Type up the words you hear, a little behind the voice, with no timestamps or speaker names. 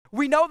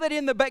We know that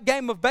in the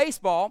game of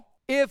baseball,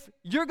 if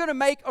you're going to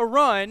make a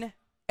run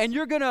and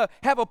you're going to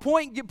have a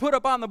point get put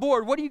up on the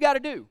board, what do you got to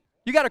do?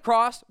 You got to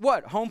cross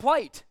what? Home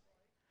plate.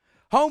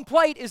 Home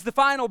plate is the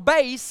final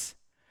base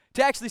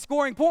to actually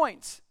scoring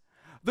points.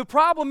 The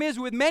problem is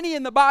with many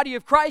in the body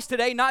of Christ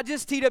today, not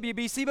just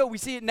TWBC, but we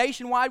see it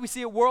nationwide, we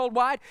see it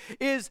worldwide,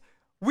 is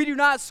we do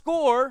not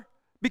score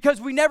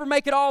because we never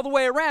make it all the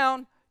way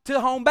around to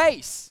home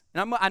base.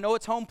 And I know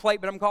it's home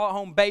plate, but I'm calling it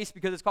home base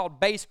because it's called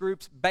base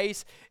groups.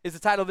 Base is the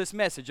title of this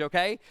message,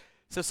 okay?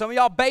 So some of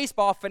y'all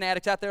baseball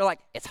fanatics out there are like,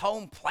 it's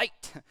home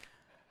plate.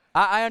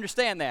 I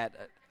understand that.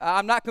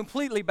 I'm not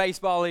completely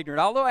baseball ignorant,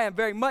 although I am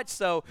very much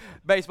so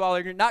baseball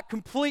ignorant, not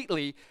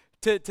completely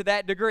to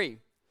that degree.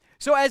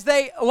 So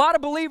a lot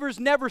of believers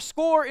never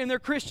score in their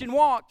Christian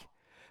walk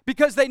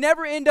because they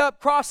never end up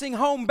crossing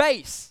home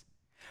base.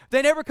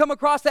 They never come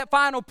across that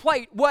final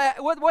plate.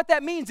 What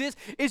that means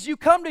is you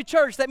come to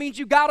church, that means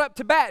you got up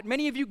to bat.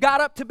 Many of you got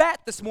up to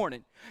bat this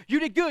morning. You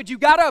did good. You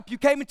got up. You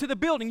came into the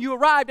building. You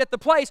arrived at the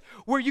place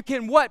where you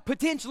can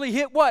potentially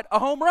hit a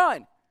home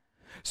run.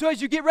 So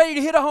as you get ready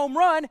to hit a home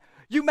run,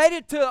 you made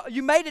it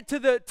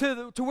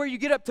to where you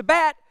get up to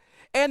bat.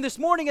 And this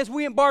morning as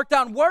we embarked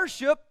on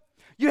worship,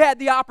 you had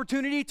the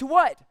opportunity to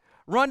what?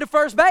 Run to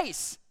first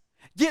base.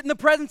 Get in the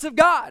presence of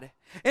God.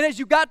 And as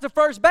you got to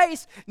first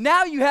base,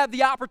 now you have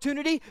the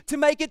opportunity to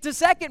make it to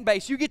second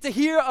base. You get to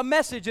hear a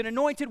message, an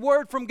anointed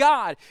word from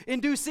God in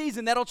due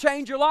season that'll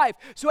change your life.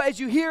 So as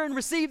you hear and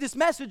receive this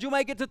message, you'll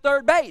make it to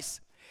third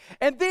base.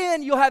 And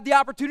then you'll have the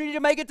opportunity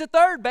to make it to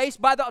third base.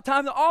 By the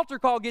time the altar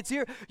call gets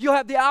here, you'll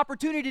have the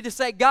opportunity to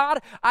say, God,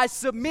 I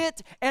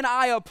submit and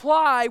I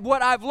apply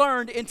what I've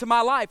learned into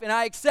my life. And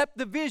I accept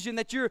the vision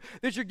that you're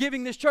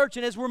giving this church.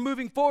 And as we're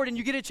moving forward, and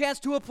you get a chance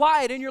to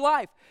apply it in your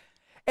life.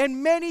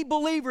 And many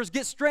believers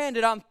get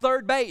stranded on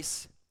third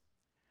base.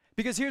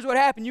 Because here's what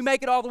happened. You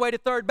make it all the way to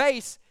third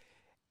base,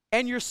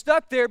 and you're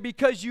stuck there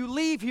because you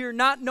leave here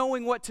not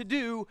knowing what to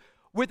do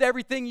with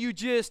everything you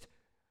just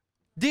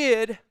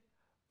did,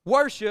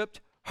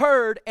 worshiped,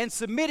 heard, and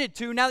submitted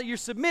to. Now that you're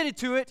submitted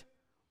to it,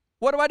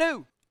 what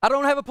do? I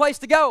don't have a place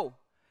to go.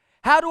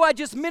 How do I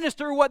just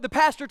minister what the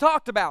pastor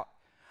talked about?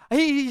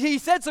 He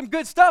said some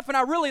good stuff, and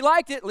I really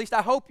liked it. At least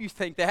I hope you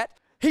think that.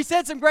 He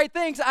said some great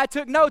things. I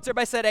took notes.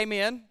 Everybody said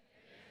amen.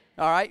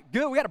 All right,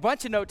 good. We got a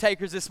bunch of note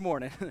takers this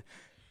morning.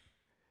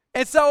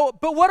 And so,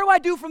 but what do I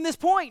do from this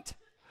point?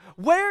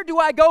 Where do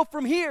I go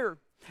from here?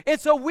 And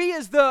so we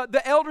as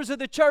the elders of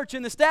the church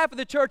and the staff of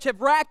the church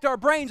have racked our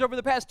brains over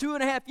the past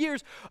 2.5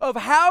 years of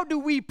how do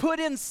we put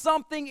in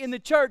something in the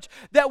church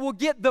that will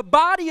get the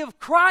body of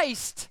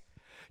Christ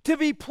to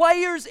be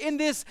players in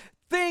this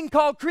thing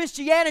called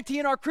Christianity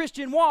in our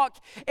Christian walk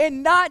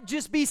and not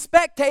just be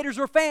spectators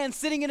or fans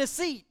sitting in a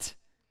seat.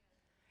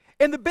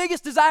 And the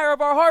biggest desire of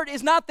our heart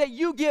is not that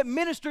you get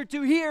ministered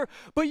to here,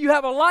 but you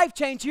have a life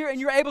change here and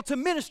you're able to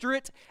minister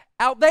it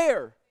out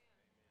there.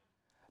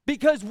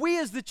 Because we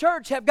as the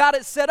church have got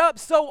it set up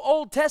so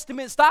Old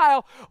Testament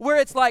style where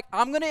it's like,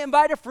 I'm going to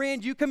invite a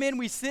friend, you come in,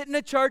 we sit in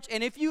a church,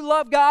 and if you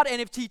love God and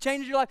if He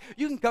changes your life,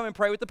 you can come and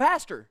pray with the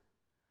pastor.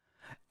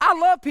 I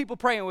love people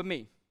praying with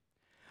me.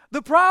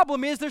 The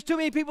problem is there's too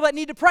many people that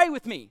need to pray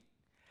with me.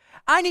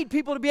 I need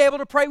people to be able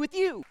to pray with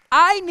you.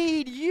 I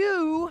need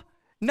you.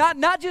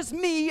 Not just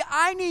me,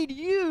 I need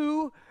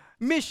you,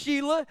 Miss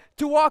Sheila,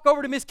 to walk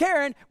over to Miss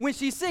Karen when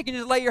she's sick and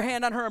just lay your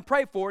hand on her and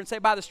pray for her and say,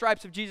 by the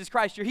stripes of Jesus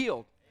Christ, you're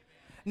healed.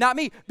 Amen. Not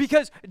me,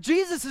 because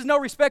Jesus is no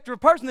respecter of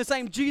person. The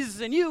same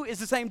Jesus in you is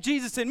the same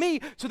Jesus in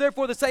me, so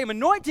therefore the same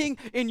anointing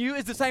in you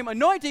is the same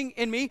anointing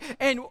in me,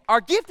 and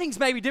our giftings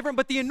may be different,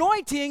 but the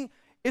anointing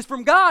is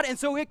from God, and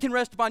so it can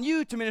rest upon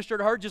you to minister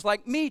to her just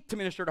like me to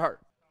minister to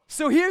her.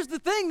 So here's the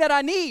thing that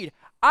I need.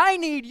 I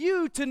need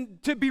you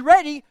to be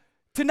ready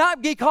to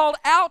not get called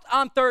out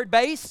on third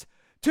base,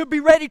 to be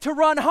ready to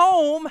run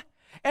home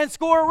and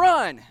score a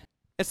run.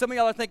 And some of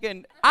y'all are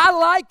thinking, I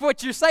like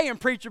what you're saying,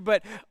 preacher,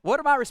 but what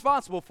am I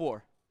responsible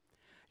for?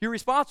 You're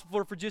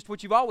responsible for just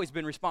what you've always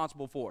been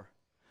responsible for.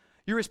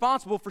 You're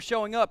responsible for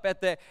showing up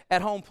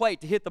at home plate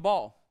to hit the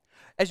ball.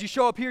 As you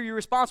show up here, you're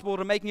responsible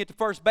to making it to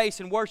first base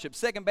in worship,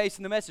 second base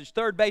in the message,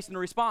 third base in the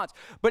response.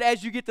 But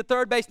as you get to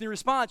third base in the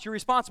response, your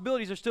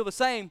responsibilities are still the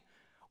same.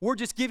 We're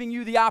just giving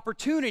you the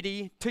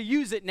opportunity to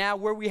use it now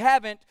where we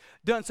haven't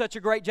done such a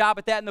great job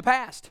at that in the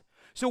past.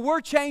 So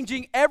we're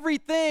changing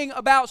everything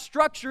about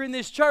structure in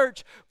this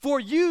church for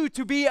you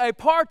to be a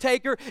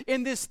partaker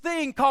in this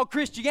thing called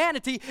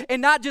Christianity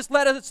and not just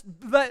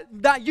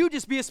not you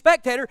just be a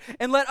spectator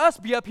and let us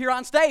be up here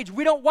on stage.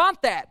 We don't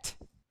want that.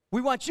 We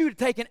want you to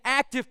take an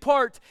active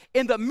part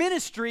in the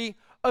ministry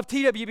of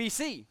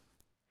TWBC.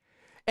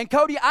 And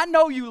Cody, I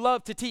know you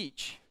love to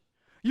teach.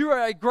 You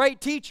are a great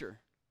teacher.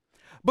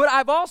 But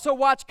I've also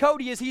watched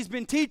Cody as he's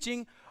been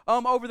teaching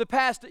over the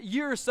past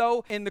year or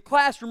so in the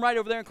classroom right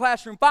over there in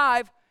classroom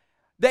 5,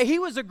 that he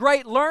was a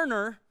great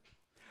learner.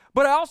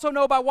 But I also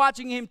know by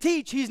watching him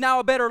teach, he's now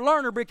a better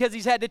learner because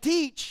he's had to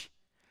teach,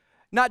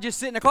 not just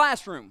sit in a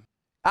classroom.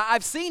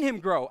 I've seen him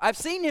grow. I've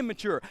seen him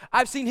mature.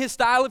 I've seen his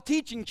style of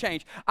teaching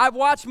change. I've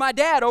watched my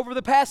dad over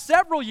the past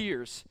several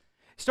years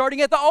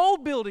starting at the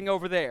old building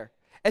over there,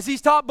 as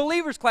he's taught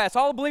believers class.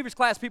 All the believers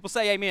class people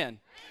say amen.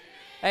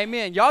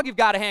 Amen. Y'all give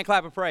God a hand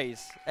clap of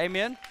praise.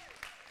 Amen.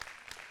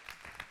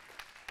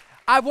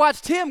 I've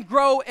watched him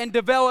grow and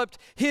developed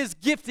his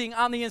gifting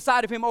on the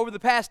inside of him over the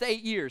past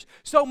 8 years.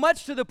 So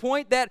much to the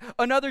point that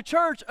another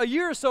church a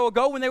year or so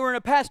ago, when they were in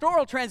a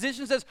pastoral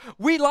transition, says,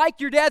 we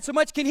like your dad so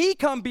much, can he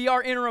come be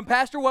our interim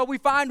pastor while we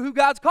find who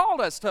God's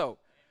called us to?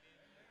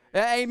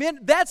 Amen.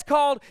 That's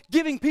called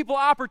giving people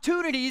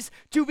opportunities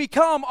to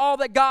become all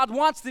that God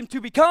wants them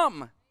to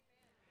become.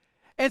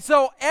 And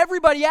so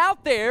everybody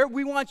out there,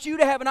 we want you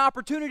to have an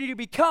opportunity to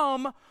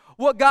become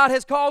what God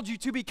has called you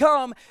to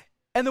become.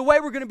 And the way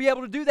we're going to be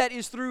able to do that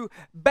is through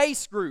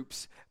B.A.S.E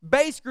groups.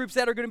 B.A.S.E groups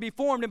that are going to be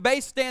formed. And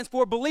B.A.S.E stands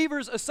for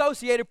Believers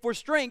Associated for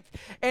Strength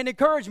and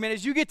Encouragement.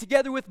 As you get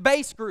together with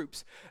B.A.S.E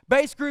groups.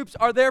 B.A.S.E groups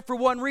are there for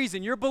one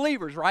reason. You're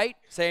believers, right?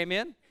 Say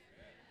amen.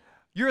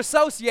 You're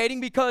associating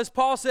because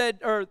Paul said,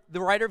 or the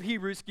writer of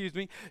Hebrews,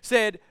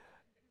 said,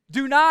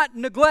 do not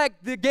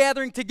neglect the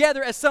gathering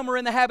together as some are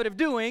in the habit of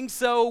doing.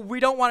 So we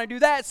don't want to do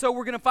that. So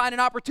we're going to find an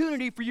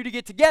opportunity for you to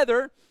get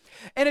together.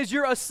 And as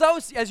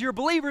you're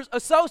believers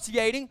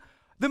associating,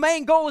 the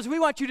main goal is we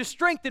want you to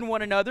strengthen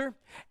one another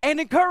and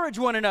encourage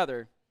one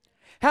another.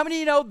 How many of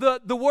you know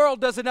the world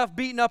does enough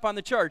beating up on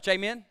the church?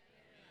 Amen?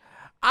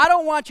 I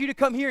don't want you to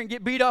come here and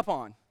get beat up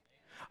on.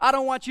 I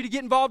don't want you to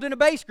get involved in a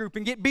B.A.S.E group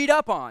and get beat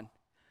up on.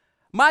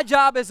 My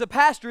job as a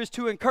pastor is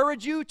to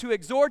encourage you, to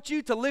exhort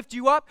you, to lift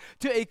you up,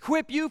 to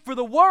equip you for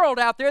the world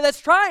out there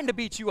that's trying to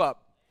beat you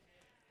up.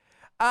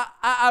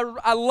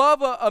 I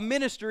love a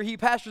minister. He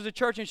pastors a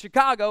church in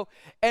Chicago,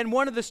 and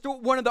one of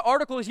the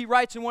articles he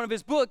writes in one of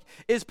his books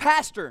is,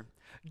 Pastor,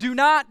 do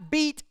not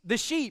beat the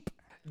sheep.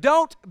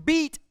 Don't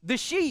beat the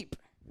sheep.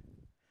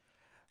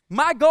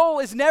 My goal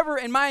is never,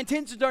 and my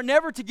intentions are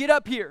never to get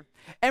up here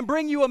and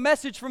bring you a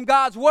message from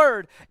God's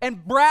Word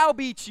and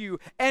browbeat you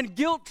and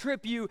guilt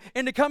trip you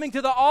into coming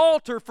to the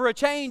altar for a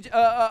change,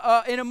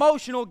 an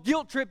emotional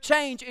guilt trip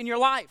change in your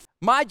life.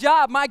 My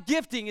job, my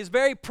gifting is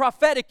very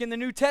prophetic in the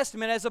New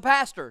Testament as a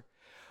pastor.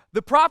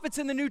 The prophets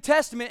in the New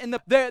Testament, and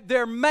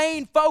their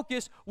main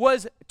focus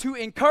was to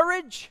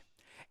encourage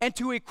and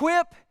to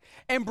equip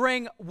and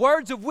bring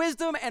words of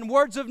wisdom and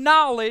words of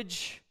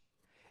knowledge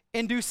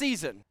in due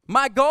season.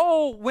 My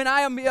goal when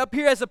I am up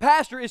here as a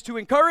pastor is to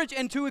encourage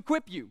and to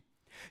equip you,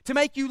 to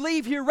make you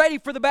leave here ready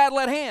for the battle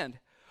at hand.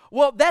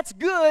 Well, that's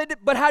good,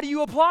 but how do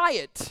you apply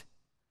it?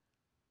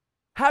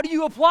 How do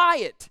you apply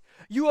it?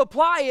 You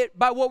apply it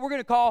by what we're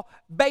going to call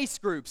B.A.S.E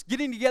groups,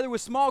 getting together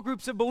with small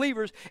groups of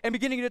believers and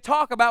beginning to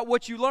talk about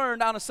what you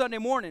learned on a Sunday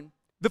morning.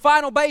 The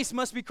final base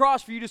must be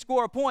crossed for you to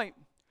score a point.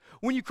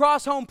 When you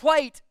cross home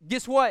plate,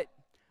 guess what?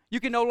 You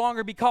can no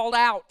longer be called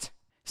out.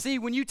 See,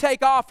 when you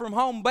take off from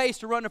home base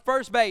to run to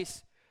first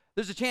base,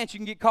 there's a chance you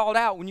can get called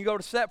out. When you go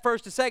to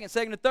first to second,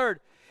 second to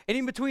third, and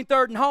in between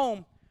third and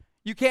home,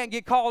 you can't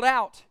get called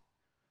out.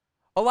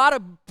 A lot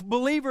of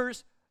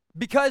believers,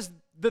 because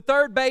the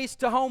third base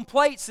to home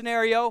plate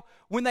scenario,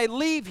 when they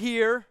leave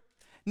here,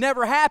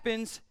 never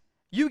happens,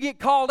 you get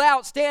called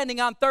out standing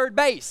on third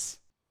base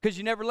because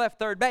you never left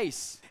third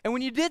base. And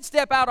when you did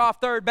step out off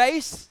third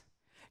base,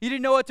 you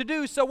didn't know what to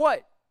do, so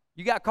what?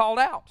 You got called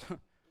out.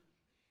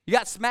 You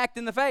got smacked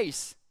in the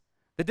face.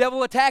 The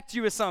devil attacked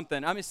you with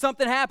something.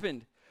 Something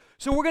happened.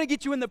 So we're going to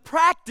get you in the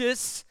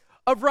practice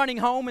of running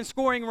home and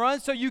scoring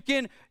runs so you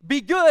can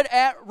be good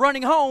at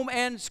running home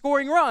and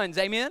scoring runs.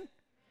 Amen?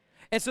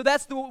 And so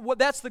that's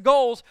the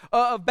goals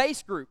of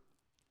B.A.S.E group.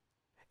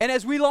 And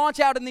as we launch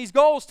out in these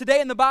goals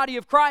today in the body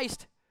of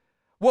Christ,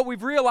 what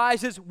we've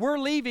realized is we're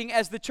leaving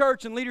as the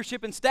church and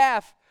leadership and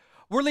staff,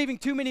 we're leaving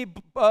too many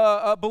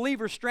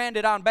believers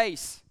stranded on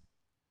base.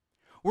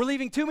 We're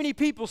leaving too many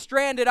people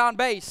stranded on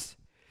base.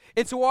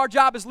 And so our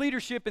job as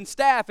leadership and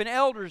staff and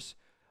elders,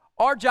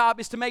 our job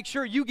is to make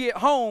sure you get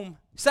home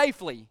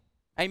safely.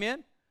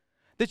 Amen?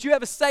 That you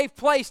have a safe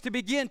place to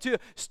begin to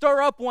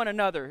stir up one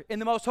another in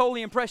the most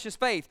holy and precious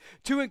faith,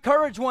 to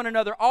encourage one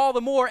another all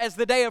the more as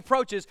the day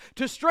approaches,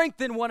 to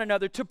strengthen one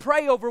another, to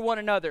pray over one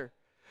another,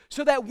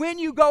 so that when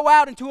you go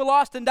out into a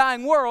lost and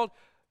dying world,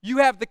 you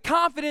have the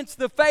confidence,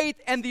 the faith,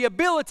 and the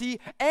ability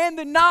and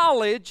the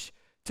knowledge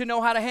to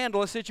know how to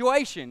handle a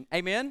situation.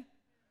 Amen?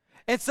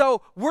 And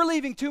so we're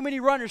leaving too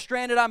many runners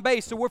stranded on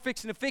base, so we're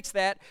fixing to fix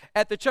that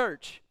at the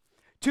church.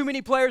 Too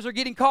many players are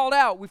getting called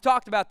out. We've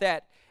talked about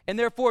that. And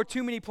therefore,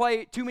 too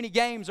many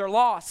games are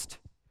lost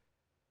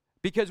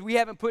because we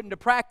haven't put into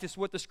practice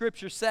what the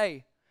Scriptures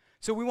say.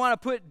 So we want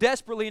to put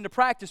desperately into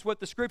practice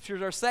what the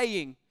Scriptures are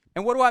saying.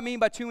 And what do I mean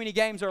by too many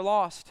games are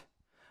lost?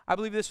 I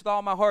believe this with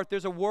all my heart.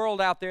 There's a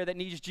world out there that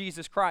needs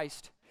Jesus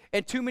Christ.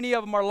 And too many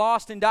of them are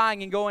lost and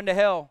dying and going to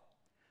hell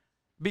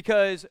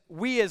because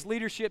we as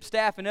leadership,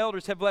 staff, and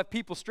elders have left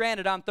people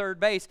stranded on third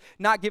base,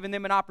 not giving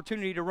them an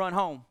opportunity to run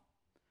home,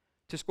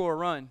 to score a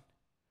run.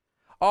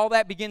 All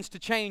that begins to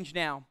change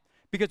now.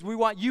 Because we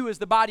want you as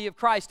the body of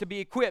Christ to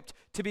be equipped,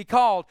 to be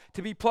called,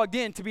 to be plugged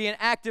in, to be an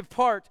active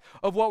part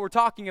of what we're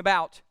talking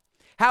about.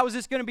 How is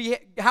this going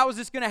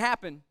to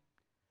happen?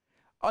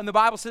 And the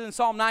Bible says in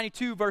Psalm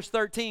 92, verse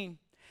 13,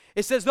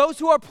 It says, those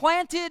who are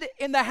planted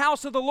in the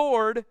house of the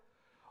Lord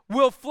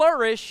will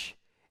flourish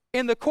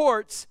in the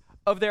courts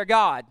of their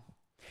God.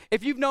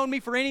 If you've known me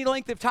for any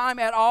length of time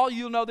at all,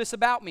 you'll know this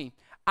about me.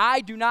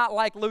 I do not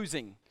like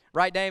losing.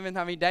 Right, David?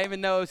 I mean, David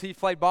knows. He's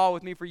played ball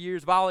with me for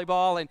years,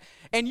 volleyball.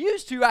 And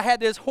used to, I had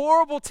this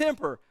horrible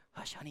temper.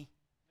 Hush, honey.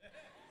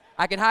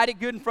 I can hide it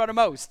good in front of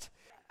most.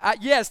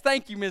 Yes,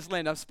 thank you, Miss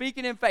Linda. I'm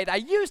speaking in faith. I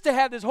used to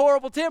have this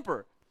horrible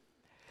temper.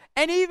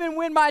 And even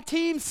when my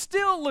teams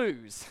still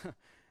lose,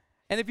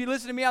 and if you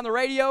listen to me on the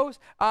radios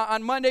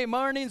on Monday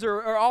mornings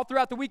or all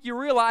throughout the week, you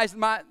realize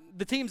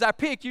the teams I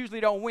pick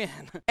usually don't win.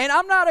 And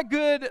I'm not a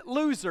good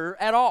loser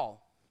at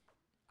all.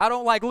 I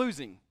don't like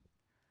losing.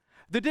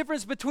 The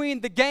difference between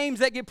the games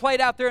that get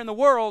played out there in the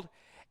world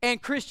and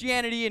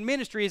Christianity and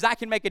ministry is I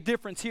can make a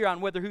difference here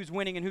on whether who's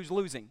winning and who's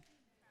losing.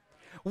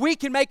 We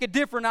can make a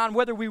difference on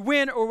whether we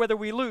win or whether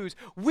we lose.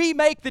 We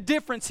make the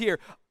difference here.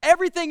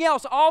 Everything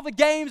else, all the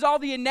games, all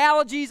the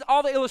analogies,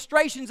 all the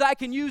illustrations I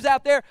can use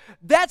out there,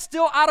 that's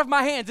still out of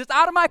my hands. It's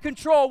out of my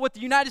control what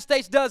the United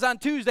States does on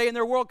Tuesday in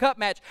their World Cup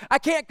match. I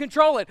can't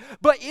control it.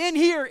 But in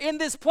here, in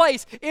this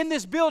place, in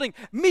this building,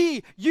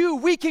 me, you,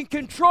 we can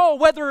control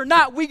whether or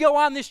not we go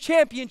on this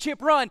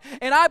championship run.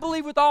 And I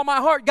believe with all my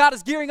heart, God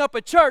is gearing up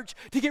a church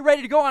to get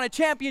ready to go on a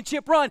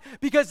championship run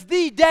because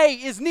the day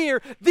is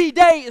near, the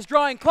day is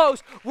drawing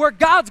close where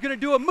God's going to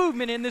do a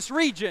movement in this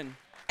region.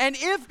 And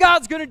if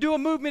God's going to do a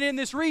movement in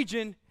this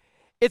region,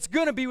 it's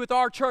going to be with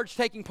our church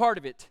taking part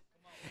of it.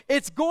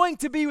 It's going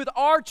to be with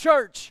our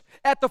church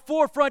at the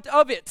forefront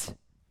of it.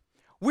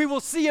 We will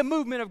see a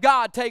movement of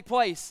God take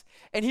place.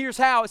 And here's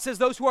how. It says,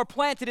 those who are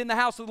planted in the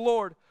house of the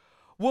Lord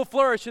will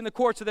flourish in the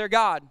courts of their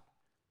God.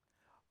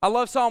 I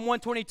love Psalm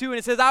 122, and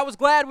it says, I was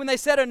glad when they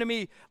said unto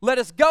me, let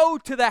us go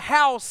to the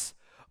house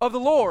of the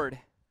Lord.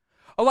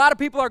 A lot of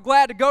people are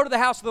glad to go to the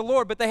house of the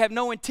Lord, but they have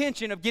no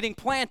intention of getting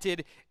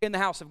planted in the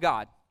house of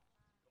God.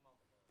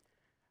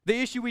 The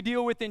issue we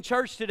deal with in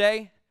church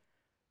today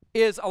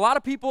is a lot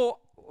of people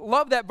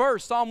love that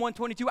verse, Psalm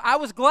 122. I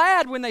was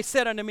glad when they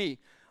said unto me,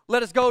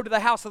 let us go to the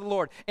house of the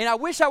Lord. And I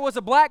wish I was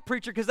a black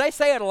preacher because they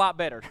say it a lot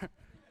better.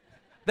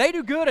 They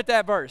do good at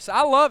that verse.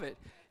 I love it.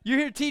 You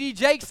hear T.D.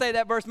 Jakes say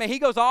that verse, man, he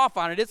goes off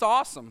on it. It's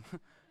awesome.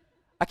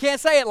 I can't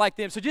say it like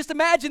them, so just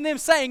imagine them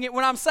saying it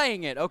when I'm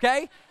saying it,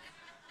 okay?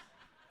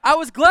 I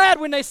was glad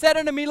when they said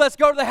unto me, let's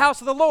go to the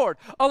house of the Lord.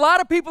 A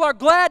lot of people are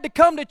glad to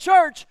come to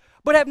church,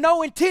 but have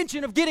no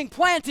intention of getting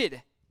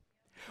planted.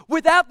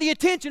 Without the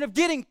intention of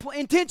getting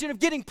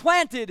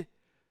planted,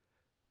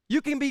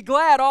 you can be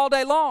glad all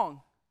day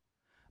long.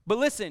 But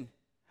listen,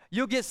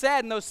 you'll get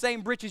sad in those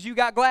same britches you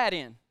got glad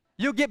in.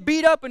 You'll get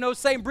beat up in those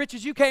same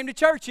britches you came to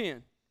church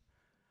in.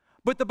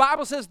 But the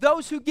Bible says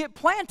those who get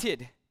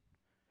planted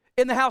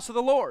in the house of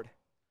the Lord,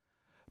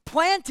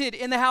 planted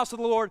in the house of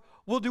the Lord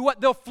will do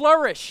what? They'll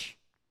flourish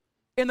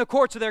in the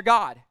courts of their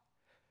God.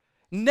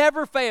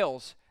 Never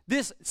fails.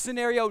 This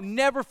scenario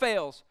never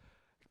fails.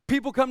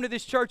 People come to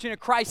this church in a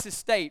crisis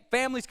state.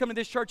 Families come to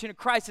this church in a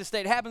crisis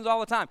state. It happens all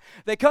the time.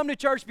 They come to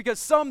church because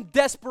some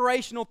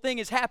desperational thing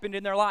has happened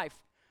in their life.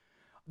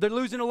 They're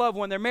losing a loved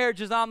one. Their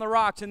marriage is on the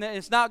rocks and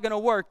it's not going to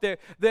work.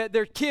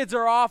 Their kids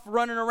are off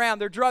running around.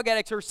 They're drug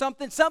addicts or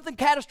something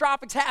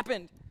catastrophic's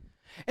happened.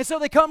 And so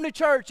they come to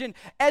church, and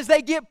as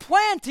they get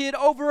planted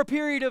over a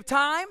period of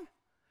time,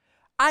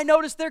 I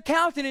notice their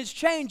countenance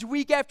change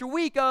week after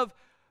week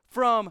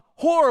from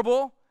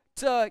horrible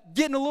to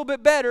getting a little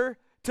bit better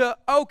to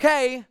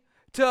okay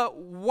to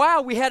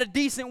wow, we had a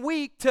decent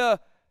week to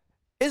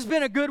it's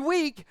been a good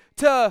week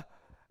to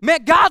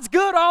man, God's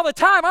good all the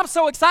time. I'm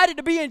so excited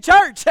to be in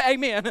church.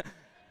 Amen.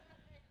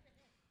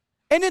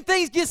 And then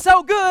things get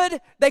so good,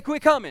 they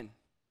quit coming.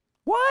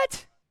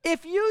 What?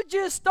 If you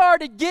just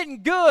started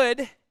getting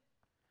good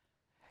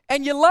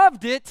and you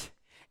loved it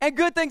and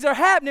good things are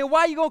happening,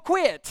 why are you going to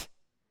quit?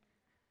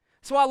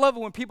 So I love it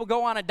when people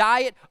go on a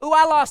diet. Ooh,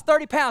 I lost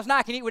 30 pounds. Now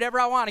I can eat whatever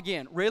I want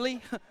again.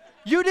 Really?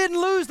 You didn't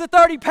lose the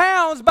 30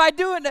 pounds by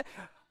doing that.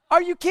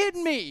 Are you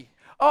kidding me?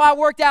 Oh, I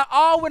worked out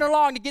all winter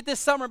long to get this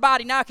summer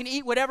body. Now I can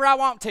eat whatever I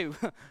want to.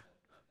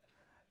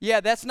 Yeah,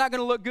 that's not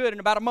going to look good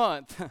in about a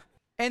month.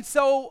 And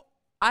so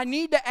I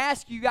need to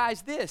ask you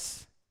guys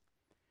this.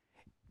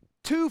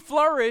 To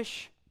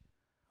flourish,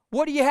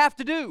 what do you have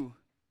to do?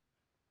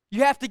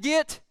 You have to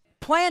get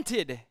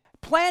planted.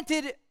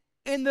 Planted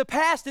in the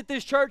past at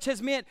this church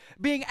has meant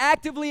being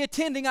actively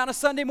attending on a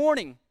Sunday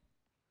morning.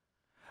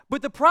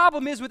 But the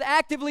problem is with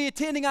actively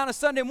attending on a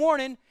Sunday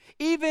morning,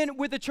 even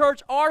with a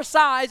church our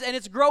size, and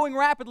it's growing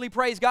rapidly,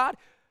 praise God,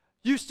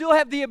 you still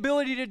have the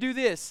ability to do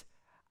this.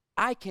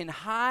 I can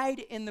hide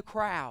in the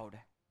crowd.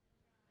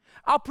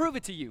 I'll prove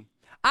it to you.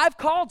 I've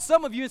called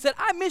some of you and said,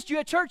 I missed you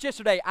at church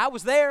yesterday. I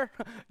was there.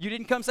 You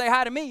didn't come say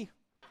hi to me,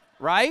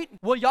 right?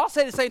 Well, y'all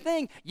say the same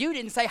thing. You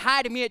didn't say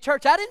hi to me at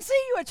church. I didn't see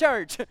you at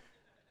church.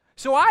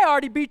 So I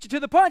already beat you to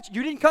the punch.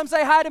 You didn't come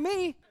say hi to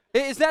me.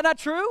 Is that not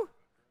true?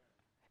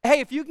 Hey,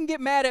 if you can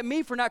get mad at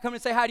me for not coming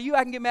to say hi to you,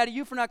 I can get mad at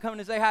you for not coming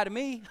to say hi to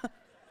me.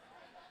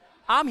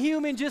 I'm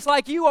human just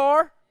like you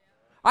are.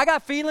 I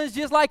got feelings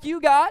just like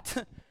you got.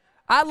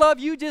 I love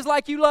you just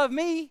like you love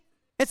me.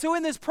 And so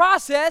in this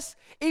process,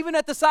 even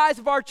at the size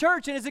of our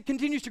church and as it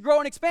continues to grow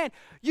and expand,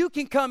 you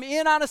can come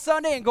in on a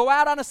Sunday and go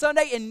out on a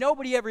Sunday and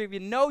nobody ever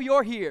even know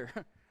you're here.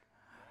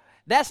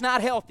 That's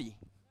not healthy.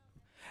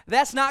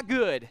 That's not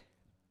good.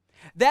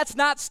 That's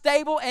not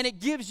stable, and it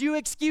gives you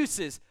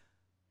excuses.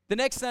 The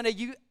next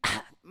Sunday,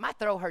 my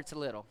throat hurts a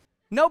little.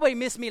 Nobody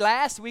missed me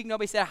last week.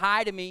 Nobody said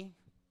hi to me.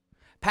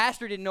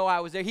 Pastor didn't know I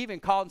was there. He even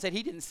called and said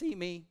he didn't see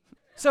me.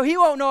 So he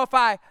won't know if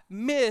I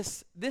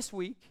miss this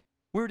week.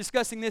 We were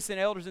discussing this in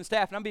elders and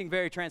staff, and I'm being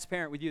very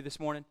transparent with you this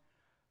morning.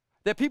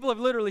 That people have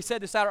literally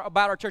said this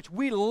about our church.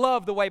 We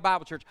love the way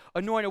Bible Church,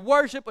 anointed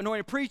worship,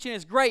 anointed preaching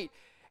is great.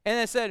 And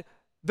they said,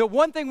 the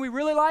one thing we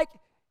really like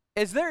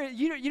is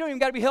you don't even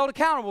got to be held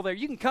accountable there.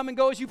 You can come and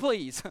go as you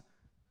please.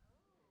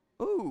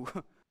 Ooh,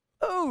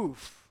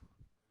 oof.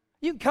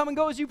 You can come and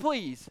go as you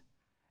please,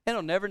 and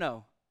they'll never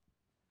know.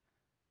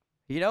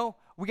 You know,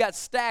 we got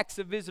stacks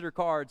of visitor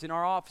cards in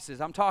our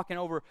offices. I'm talking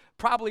over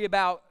probably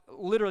about,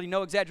 literally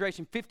no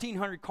exaggeration,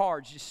 1,500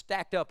 cards just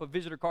stacked up of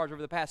visitor cards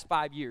over the past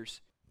 5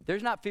 years.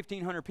 There's not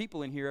 1,500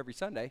 people in here every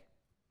Sunday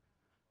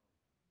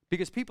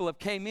because people have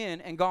came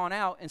in and gone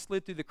out and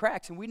slid through the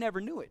cracks, and we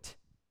never knew it.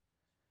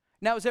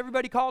 Now, is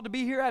everybody called to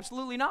be here?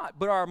 Absolutely not.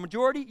 But our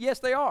majority, yes,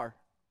 they are.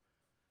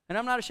 And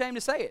I'm not ashamed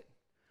to say it.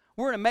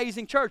 We're an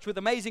amazing church with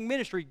amazing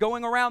ministry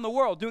going around the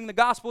world doing the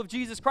gospel of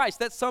Jesus Christ.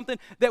 That's something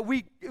that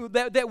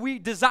we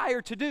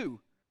desire to do.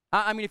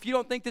 I mean, if you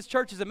don't think this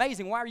church is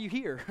amazing, why are you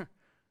here?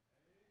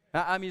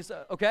 I mean,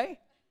 okay?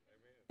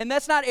 And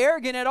that's not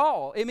arrogant at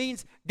all. It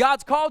means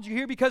God's called you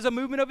here because a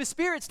movement of His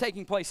Spirit's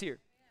taking place here.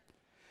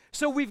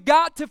 So we've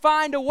got to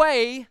find a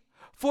way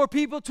for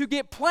people to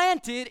get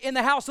planted in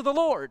the house of the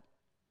Lord.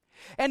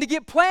 And to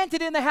get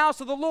planted in the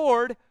house of the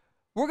Lord,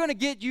 we're going to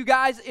get you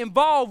guys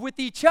involved with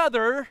each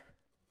other.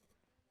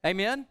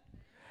 Amen.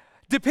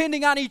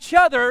 Depending on each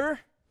other,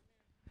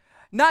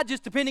 not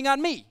just depending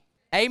on me.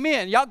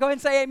 Amen. Y'all go ahead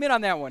and say amen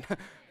on that one.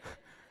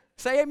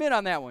 Say amen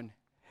on that one.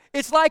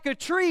 It's like a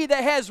tree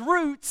that has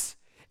roots.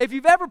 If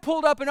you've ever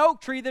pulled up an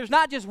oak tree, there's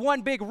not just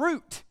one big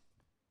root.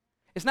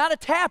 It's not a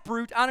tap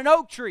root on an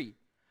oak tree.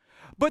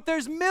 But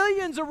there's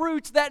millions of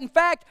roots that, in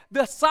fact,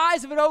 the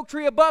size of an oak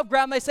tree above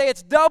ground, they say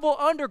it's double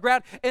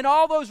underground, and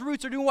all those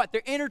roots are doing what?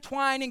 They're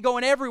intertwining,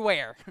 going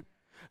everywhere.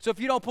 So if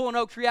you don't pull an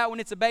oak tree out when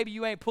it's a baby,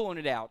 you ain't pulling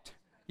it out.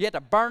 You have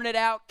to burn it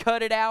out,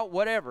 cut it out,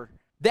 whatever.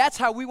 That's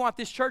how we want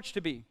this church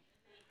to be.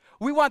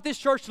 We want this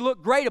church to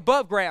look great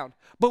above ground,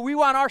 but we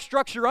want our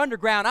structure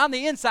underground on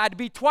the inside to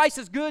be twice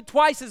as good,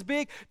 twice as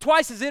big,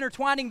 twice as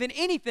intertwining than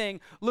anything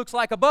looks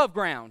like above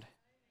ground.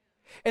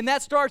 And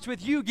that starts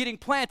with you getting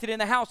planted in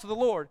the house of the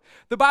Lord.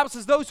 The Bible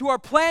says those who are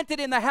planted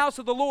in the house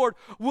of the Lord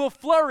will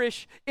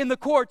flourish in the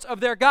courts of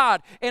their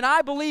God. And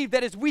I believe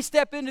that as we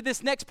step into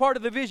this next part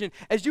of the vision,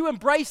 as you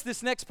embrace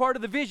this next part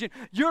of the vision,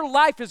 your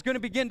life is going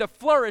to begin to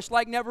flourish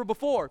like never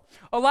before.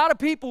 A lot of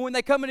people, when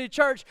they come into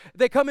church,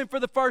 they come in for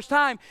the first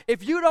time.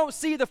 If you don't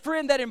see the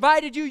friend that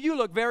invited you, you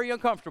look very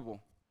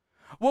uncomfortable.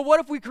 Well, what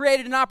if we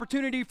created an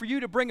opportunity for you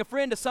to bring a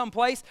friend to some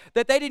place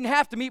that they didn't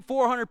have to meet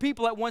 400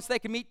 people at once, they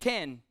could meet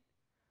 10.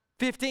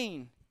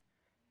 15,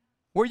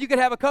 where you could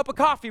have a cup of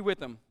coffee with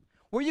them,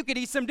 where you could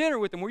eat some dinner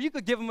with them, where you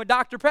could give them a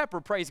Dr.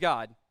 Pepper, praise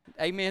God.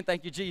 Amen,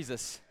 thank you,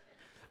 Jesus.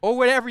 Or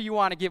whatever you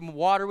want to give them,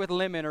 water with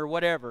lemon or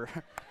whatever.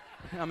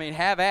 I mean,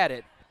 have at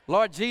it.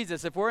 Lord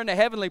Jesus, if we're in the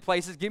heavenly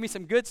places, give me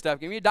some good stuff.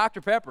 Give me a Dr.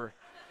 Pepper.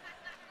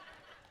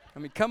 I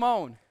mean, come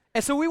on.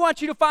 And so we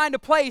want you to find a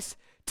place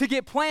to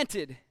get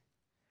planted.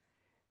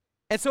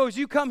 And so as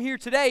you come here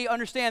today,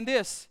 understand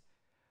this.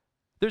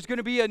 There's going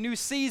to be a new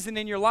season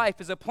in your life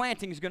as a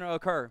planting is going to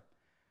occur.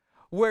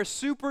 Where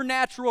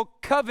supernatural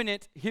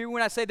covenant, here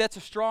when I say that's a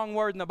strong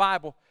word in the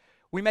Bible,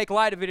 we make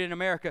light of it in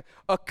America.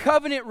 A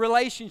covenant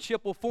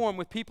relationship will form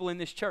with people in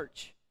this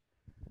church.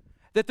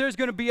 That there's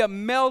going to be a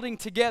melding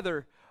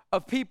together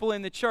of people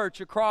in the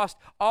church across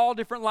all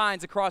different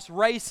lines, across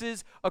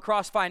races,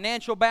 across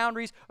financial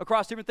boundaries,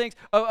 across different things,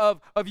 of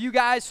you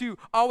guys who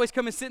always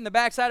come and sit in the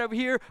backside over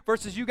here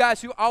versus you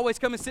guys who always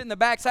come and sit in the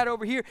backside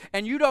over here,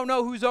 and you don't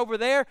know who's over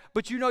there,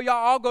 but you know y'all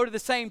all go to the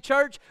same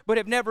church but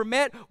have never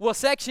met. Well,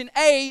 Section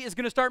A is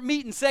going to start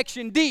meeting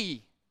Section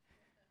D.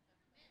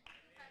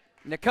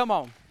 Now, come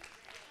on.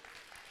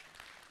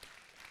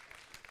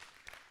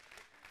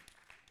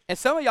 And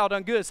some of y'all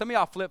done good. Some of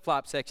y'all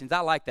flip-flop sections. I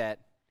like that.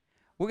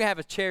 We're going to have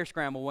a chair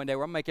scramble one day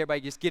where I'm going to make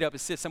everybody just get up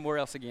and sit somewhere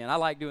else again. I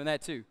like doing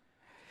that too.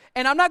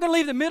 And I'm not going to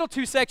leave the middle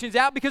two sections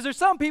out because there's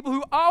some people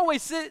who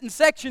always sit in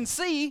Section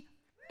C.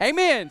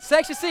 Amen.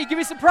 Section C. Give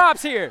me some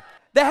props here.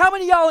 How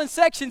many of y'all in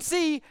Section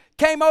C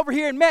came over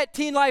here and met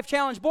Teen Life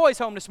Challenge Boys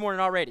home this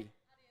morning already?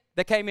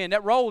 That came in,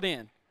 that rolled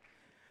in.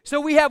 So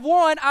we have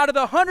one out of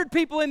the 100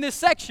 people in this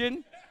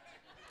section.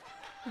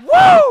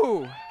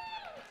 Woo!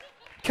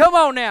 Come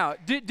on now.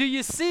 Do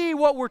you see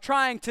what we're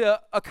trying to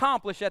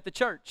accomplish at the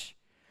church?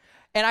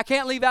 And I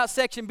can't leave out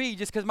Section B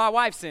just because my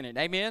wife's in it.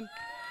 Amen?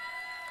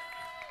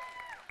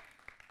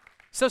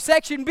 So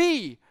Section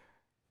B,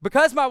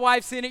 because my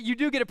wife's in it, you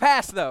do get a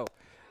pass, though.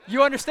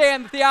 You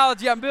understand the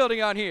theology I'm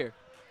building on here.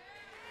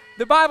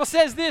 The Bible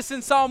says this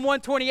in Psalm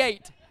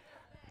 128.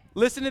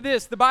 Listen to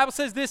this. The Bible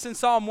says this in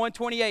Psalm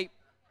 128.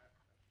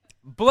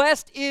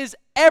 Blessed is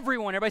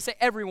everyone. Everybody say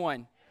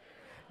everyone.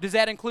 Does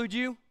that include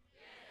you?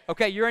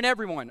 Okay, you're in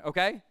everyone,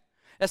 okay?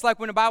 That's like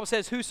when the Bible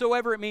says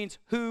whosoever, it means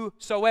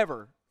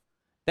whosoever.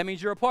 That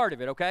means you're a part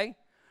of it, okay?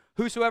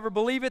 Whosoever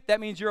believeth, that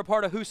means you're a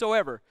part of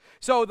whosoever.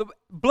 So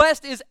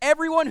blessed is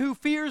everyone who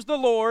fears the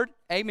Lord,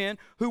 amen,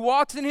 who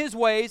walks in his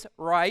ways,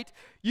 right?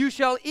 You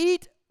shall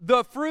eat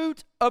the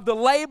fruit of the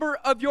labor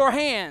of your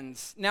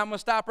hands. Now I'm going to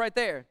stop right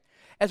there.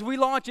 As we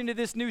launch into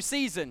this new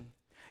season,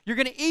 you're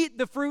going to eat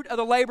the fruit of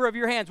the labor of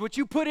your hands. What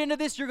you put into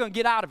this, you're going to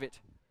get out of it.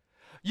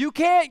 You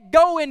can't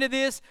go into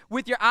this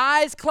with your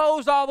eyes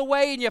closed all the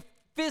way and your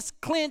fists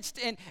clenched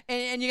and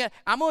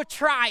I'm going to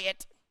try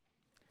it.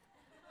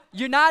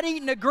 You're not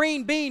eating a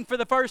green bean for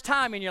the first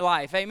time in your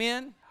life,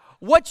 amen?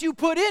 What you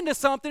put into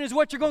something is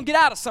what you're going to get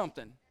out of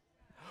something.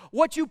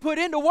 What you put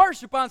into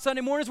worship on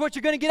Sunday morning is what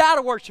you're going to get out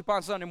of worship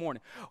on Sunday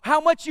morning. How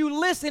much you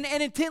listen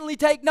and intently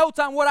take notes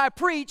on what I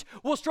preach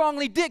will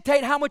strongly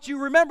dictate how much you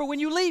remember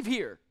when you leave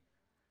here.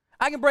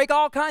 I can break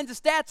all kinds of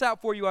stats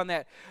out for you on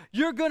that.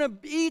 You're going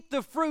to eat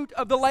the fruit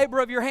of the labor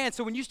of your hands.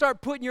 So when you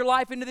start putting your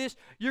life into this,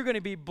 you're going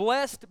to be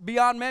blessed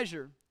beyond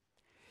measure.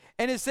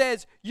 And it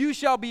says, you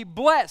shall be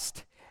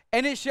blessed,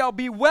 and it shall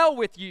be well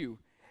with you.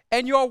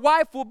 And your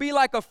wife will be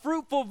like a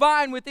fruitful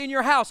vine within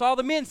your house. All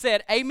the men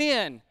said, amen.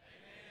 Amen.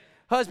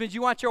 Husbands,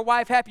 you want your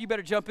wife happy? You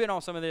better jump in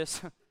on some of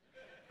this.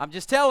 I'm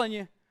just telling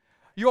you.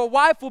 Your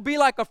wife will be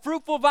like a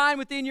fruitful vine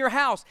within your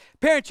house.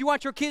 Parents, you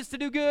want your kids to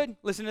do good?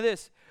 Listen to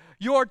this.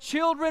 Your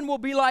children will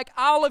be like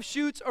olive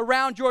shoots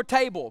around your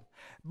table.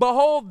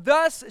 Behold,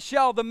 thus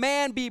shall the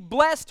man be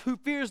blessed who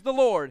fears the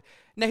Lord.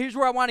 Now, here's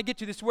where I want to get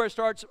to. This is where it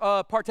starts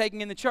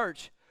partaking in the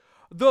church.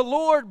 The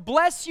Lord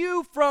bless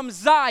you from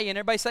Zion.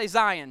 Everybody say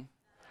Zion.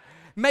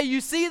 May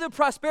you see the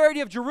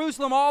prosperity of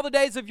Jerusalem all the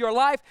days of your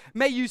life.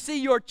 May you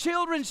see your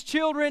children's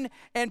children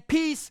and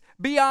peace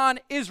beyond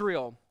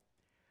Israel.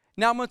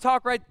 Now, I'm going to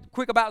talk right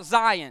quick about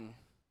Zion.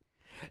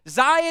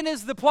 Zion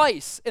is the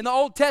place in the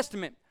Old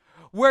Testament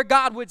where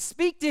God would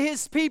speak to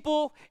his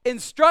people,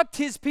 instruct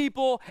his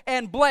people,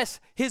 and bless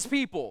his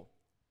people.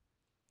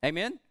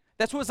 Amen?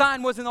 That's what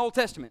Zion was in the Old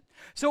Testament.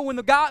 So when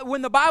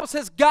the Bible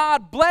says,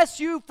 God bless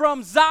you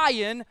from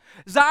Zion,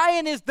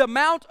 Zion is the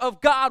mount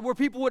of God where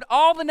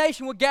all the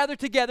nation would gather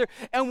together,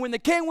 and when the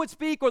king would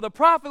speak or the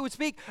prophet would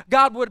speak,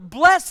 God would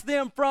bless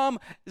them from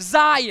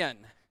Zion.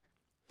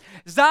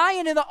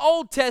 Zion in the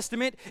Old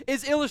Testament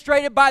is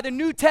illustrated by the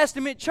New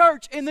Testament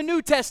church in the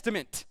New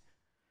Testament.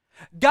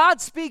 God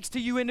speaks to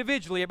you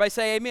individually. Everybody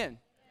say amen.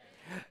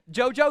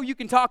 Jojo, you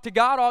can talk to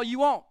God all you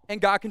want,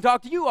 and God can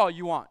talk to you all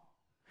you want.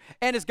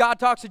 And as God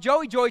talks to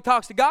Joey, Joey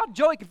talks to God.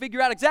 Joey can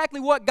figure out exactly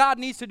what God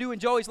needs to do in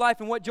Joey's life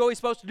and what Joey's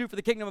supposed to do for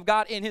the kingdom of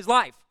God in his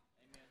life.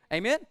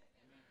 Amen?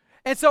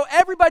 And so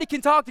everybody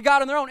can talk to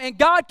God on their own, and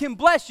God can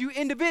bless you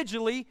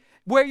individually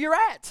where you're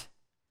at.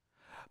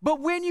 But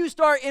when you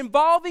start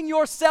involving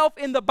yourself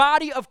in the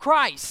body of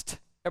Christ,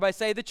 everybody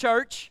say the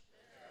church,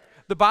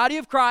 the body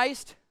of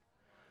Christ,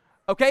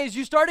 okay, as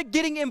you started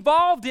getting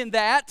involved in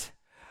that,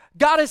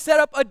 God has set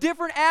up a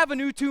different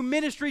avenue to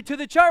ministry to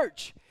the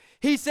church.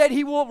 He said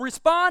he will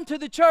respond to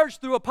the church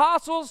through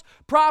apostles,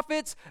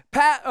 prophets,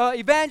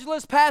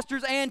 evangelists,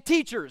 pastors, and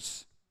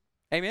teachers.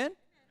 Amen?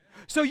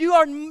 So you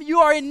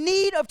are in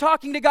need of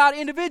talking to God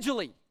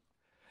individually.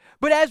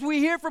 But as we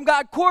hear from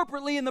God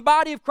corporately in the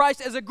body of Christ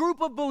as a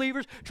group of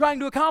believers trying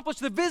to accomplish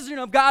the vision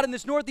of God in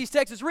this Northeast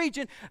Texas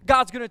region,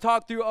 God's going to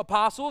talk through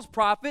apostles,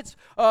 prophets,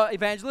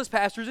 evangelists,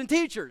 pastors, and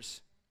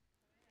teachers.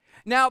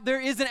 Now, there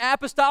is an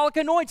apostolic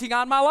anointing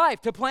on my life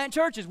to plant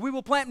churches. We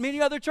will plant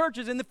many other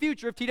churches in the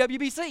future of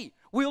TWBC.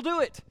 We'll do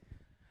it.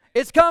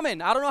 It's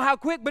coming. I don't know how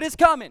quick, but it's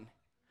coming.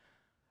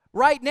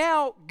 Right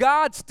now,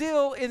 God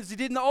still, as he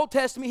did in the Old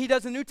Testament, he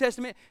does in the New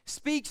Testament,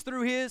 speaks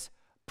through his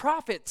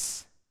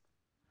prophets.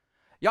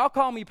 Y'all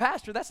call me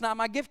pastor. That's not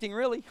my gifting,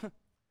 really.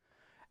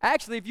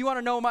 Actually, if you want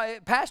to know, my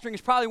pastoring is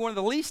probably one of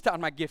the least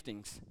on my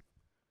giftings.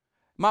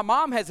 My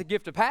mom has a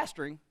gift of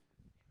pastoring.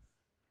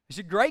 It's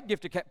a great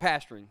gift of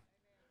pastoring.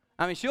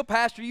 I mean, she'll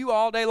pastor you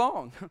all day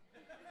long.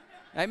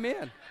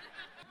 Amen.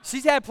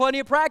 She's had plenty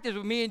of practice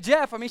with me and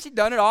Jeff. I mean, she's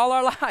done it all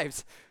our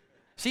lives.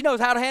 She knows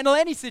how to handle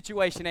any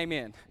situation.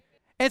 Amen.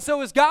 And so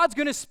as God's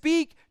going to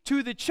speak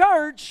to the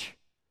church,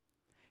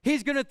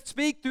 he's going to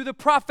speak through the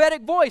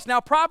prophetic voice.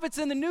 Now, prophets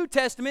in the New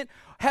Testament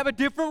have a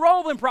different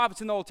role than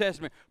prophets in the Old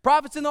Testament.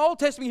 Prophets in the Old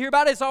Testament, you hear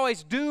about it, it's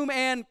always doom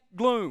and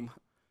gloom.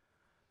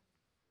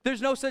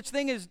 There's no such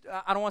thing as,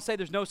 I don't want to say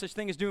there's no such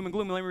thing as doom and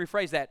gloom. Let me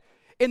rephrase that.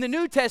 In the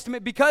New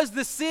Testament, because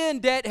the sin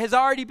debt has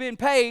already been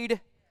paid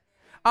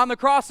on the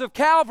cross of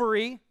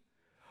Calvary,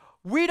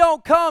 we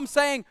don't come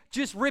saying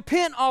just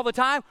repent all the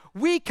time.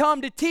 We come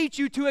to teach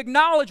you to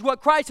acknowledge what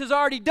Christ has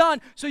already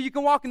done so you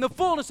can walk in the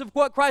fullness of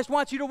what Christ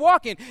wants you to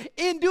walk in.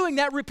 In doing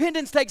that,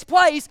 repentance takes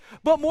place,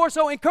 but more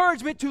so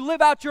encouragement to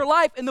live out your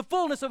life in the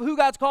fullness of who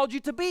God's called you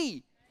to be.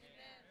 Amen.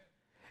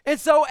 And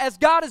so as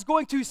God is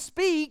going to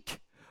speak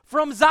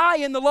from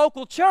Zion, the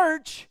local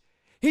church,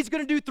 he's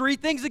going to do three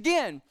things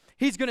again.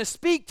 He's going to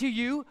speak to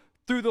you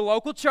through the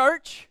local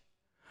church,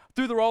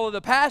 through the role of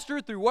the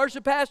pastor, through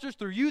worship pastors,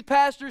 through youth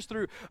pastors,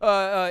 through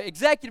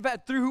executive,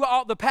 through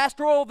all the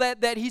pastoral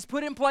that he's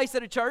put in place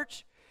at a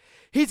church.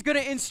 He's going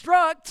to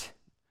instruct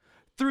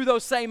through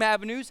those same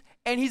avenues,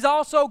 and he's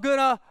also going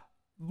to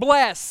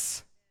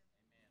bless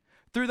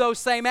through those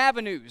same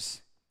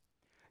avenues.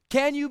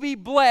 Can you be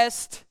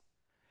blessed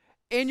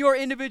in your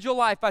individual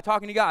life by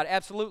talking to God?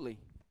 Absolutely.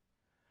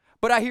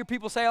 But I hear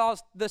people say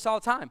this all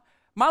the time.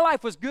 My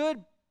life was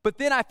good, but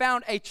then I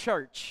found a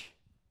church,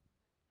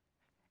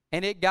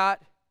 and it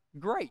got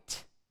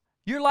great.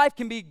 Your life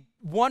can be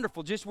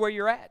wonderful just where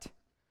you're at.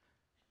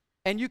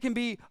 And you can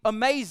be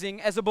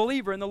amazing as a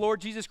believer in the Lord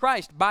Jesus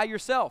Christ by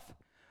yourself.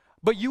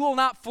 But you will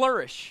not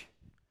flourish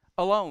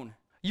alone.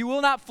 You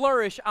will not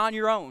flourish on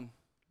your own.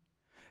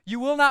 You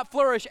will not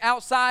flourish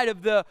outside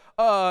of the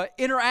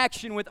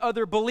interaction with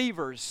other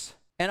believers.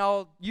 And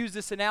I'll use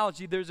this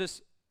analogy. There's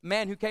this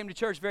man who came to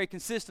church very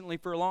consistently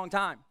for a long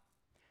time.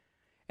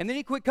 And then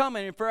he quit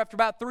coming, and after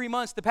about 3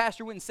 months, the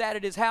pastor went and sat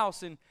at his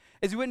house. And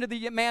as he went into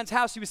the man's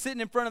house, he was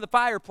sitting in front of the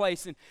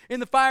fireplace. And in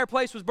the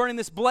fireplace was burning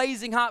this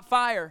blazing hot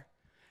fire.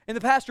 And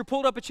the pastor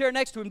pulled up a chair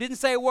next to him, didn't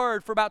say a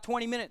word for about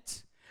 20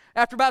 minutes.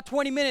 After about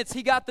 20 minutes,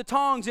 he got the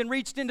tongs and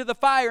reached into the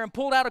fire and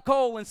pulled out a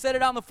coal and set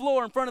it on the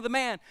floor in front of the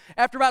man.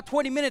 After about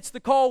 20 minutes, the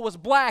coal was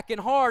black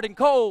and hard and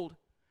cold.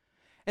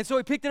 And so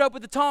he picked it up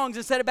with the tongs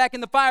and set it back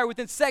in the fire.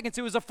 Within seconds,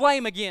 it was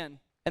aflame again.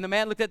 And the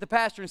man looked at the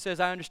pastor and says,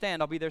 I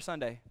understand, I'll be there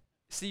Sunday.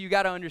 See, you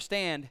got to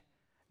understand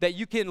that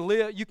you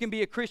can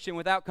be a Christian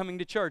without coming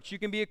to church. You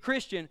can be a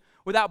Christian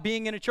without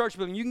being in a church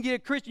building. You can get a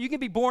Christian, you can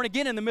be born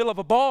again in the middle of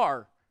a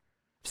bar.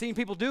 I've seen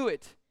people do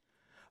it.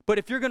 But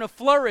if you're going to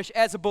flourish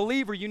as a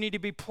believer, you need to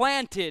be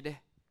planted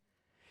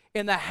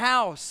in the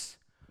house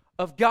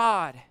of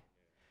God.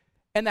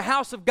 And the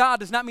house of God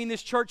does not mean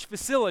this church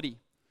facility.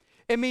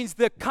 It means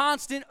the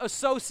constant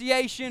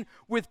association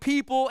with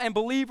people and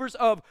believers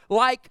of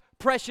like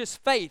precious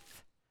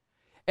faith.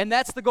 And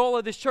that's the goal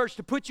of this church,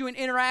 to put you in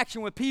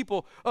interaction with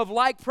people of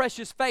like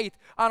precious faith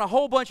on a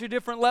whole bunch of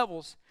different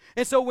levels.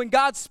 And so when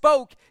God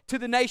spoke to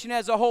the nation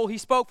as a whole, he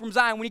spoke from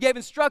Zion. When he gave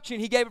instruction,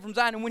 he gave it from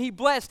Zion. And when he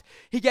blessed,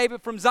 he gave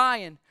it from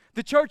Zion.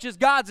 The church is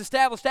God's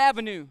established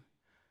avenue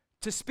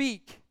to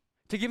speak,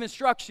 to give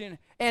instruction,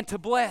 and to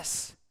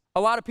bless.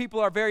 A lot of people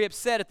are very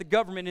upset at the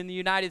government in the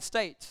United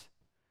States.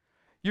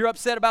 You're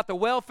upset about the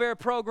welfare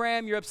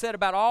program. You're upset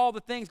about all the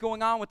things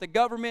going on with the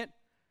government.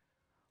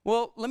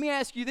 Well, let me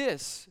ask you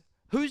this.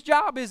 Whose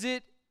job is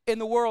it in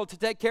the world to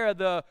take care of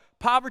the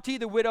poverty,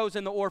 the widows,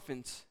 and the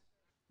orphans?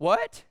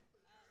 What?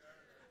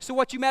 So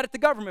what you mad at the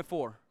government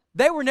for?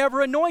 They were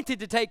never anointed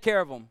to take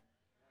care of them.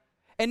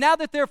 And now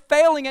that they're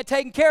failing at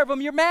taking care of them,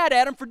 you're mad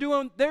at them for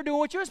they're doing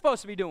what you're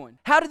supposed to be doing.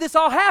 How did this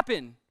all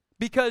happen?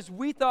 Because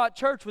we thought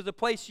church was a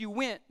place you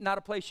went, not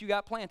a place you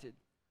got planted.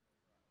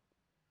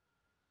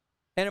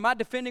 And am I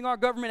defending our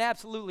government?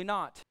 Absolutely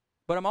not.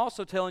 But I'm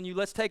also telling you,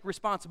 let's take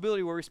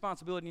responsibility where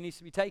responsibility needs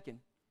to be taken.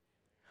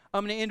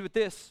 I'm going to end with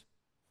this.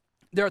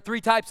 There are 3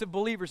 types of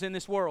believers in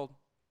this world.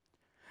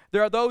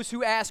 There are those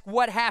who ask,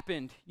 what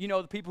happened? You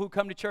know, the people who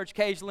come to church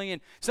occasionally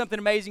and something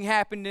amazing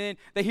happened and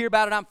they hear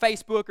about it on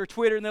Facebook or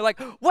Twitter and they're like,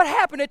 what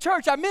happened at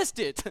church? I missed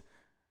it.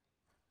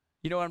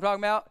 You know what I'm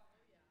talking about?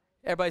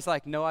 Everybody's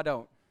like, no, I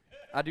don't.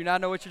 I do not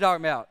know what you're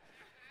talking about.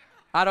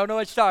 I don't know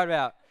what you're talking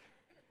about.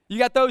 You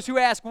got those who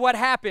ask, what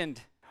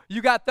happened?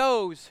 You got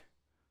those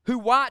who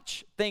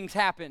watch things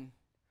happen.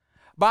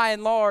 By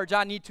and large,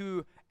 I need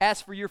to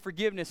ask for your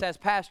forgiveness as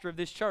pastor of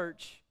this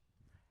church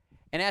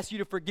and ask you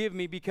to forgive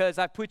me because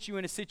I put you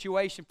in a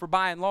situation for,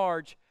 by and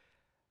large,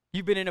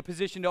 you've been in a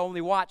position to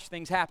only watch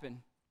things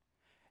happen.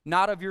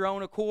 Not of your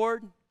own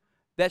accord.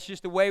 That's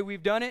just the way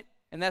we've done it,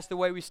 and that's the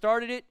way we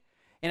started it,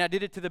 and I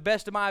did it to the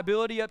best of my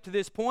ability up to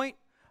this point,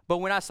 but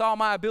when I saw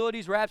my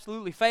abilities were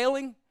absolutely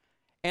failing,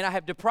 and I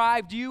have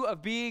deprived you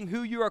of being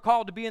who you are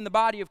called to be in the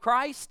body of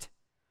Christ,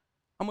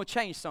 I'm going to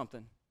change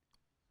something.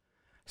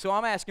 So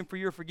I'm asking for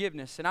your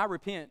forgiveness, and I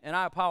repent, and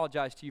I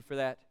apologize to you for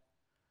that.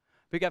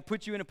 Because I've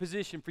put you in a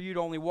position for you to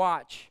only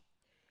watch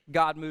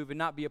God move and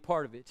not be a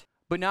part of it.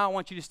 But now I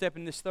want you to step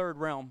in this third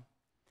realm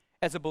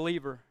as a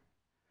believer.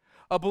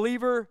 A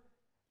believer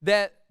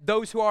that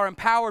those who are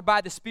empowered by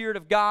the Spirit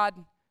of God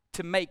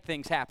to make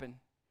things happen.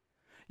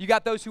 You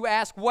got those who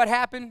ask what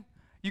happened.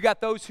 You got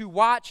those who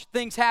watch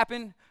things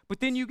happen. But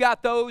then you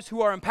got those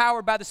who are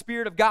empowered by the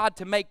Spirit of God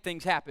to make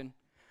things happen.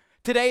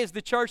 Today as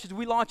the church, as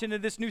we launch into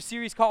this new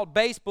series called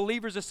B.A.S.E,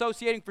 Believers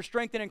Associating for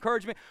Strength and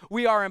Encouragement,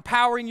 we are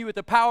empowering you with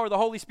the power of the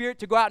Holy Spirit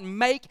to go out and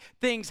make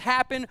things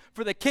happen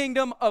for the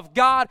kingdom of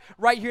God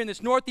right here in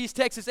this Northeast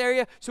Texas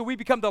area, so we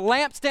become the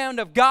lampstand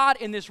of God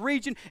in this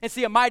region and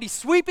see a mighty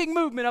sweeping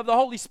movement of the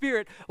Holy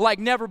Spirit like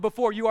never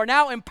before. You are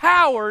now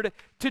empowered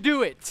to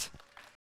do it.